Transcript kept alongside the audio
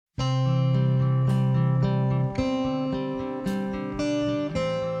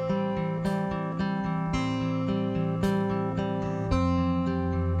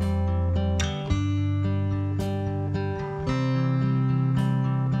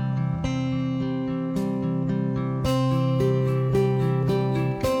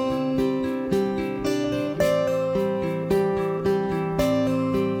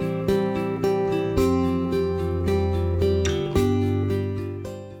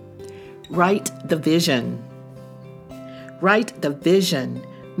Write the vision. Write the vision.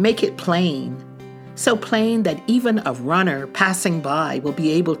 Make it plain. So plain that even a runner passing by will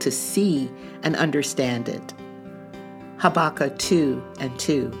be able to see and understand it. Habakkuk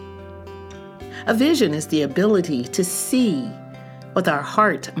 2:2. A vision is the ability to see with our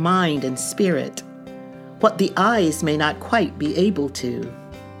heart, mind, and spirit what the eyes may not quite be able to.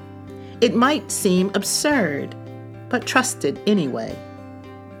 It might seem absurd, but trust it anyway.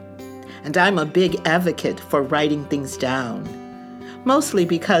 And I'm a big advocate for writing things down, mostly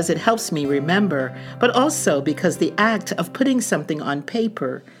because it helps me remember, but also because the act of putting something on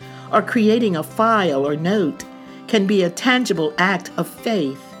paper or creating a file or note can be a tangible act of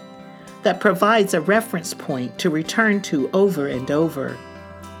faith that provides a reference point to return to over and over.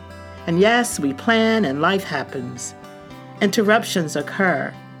 And yes, we plan and life happens. Interruptions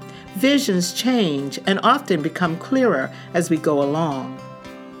occur. Visions change and often become clearer as we go along.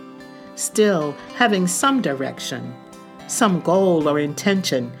 Still, having some direction, some goal or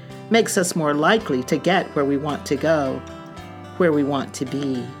intention makes us more likely to get where we want to go, where we want to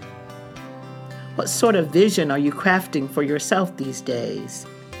be. What sort of vision are you crafting for yourself these days?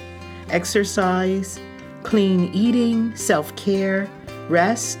 Exercise, clean eating, self-care,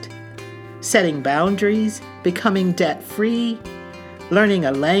 rest, setting boundaries, becoming debt-free, learning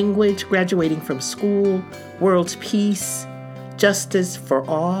a language, graduating from school, world peace, justice for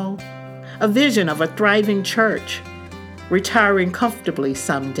all, a vision of a thriving church, retiring comfortably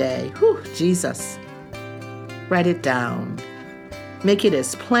someday. Whew, Jesus. Write it down. Make it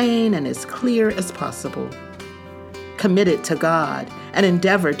as plain and as clear as possible. Commit it to God and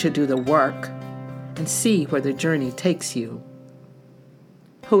endeavor to do the work and see where the journey takes you.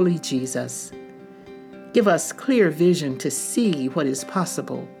 Holy Jesus, give us clear vision to see what is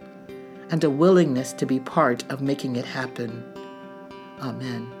possible and a willingness to be part of making it happen.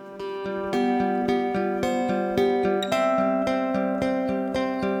 Amen.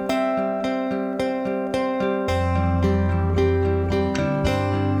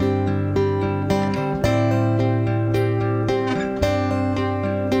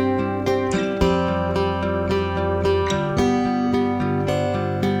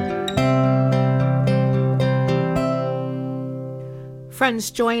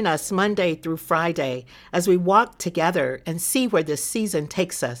 Friends, join us Monday through Friday as we walk together and see where this season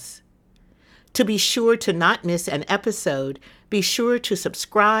takes us. To be sure to not miss an episode, be sure to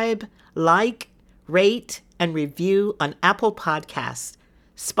subscribe, like, rate, and review on Apple Podcasts,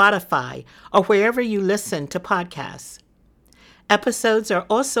 Spotify, or wherever you listen to podcasts. Episodes are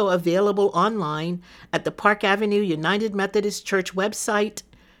also available online at the Park Avenue United Methodist Church website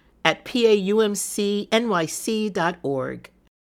at paumcnyc.org.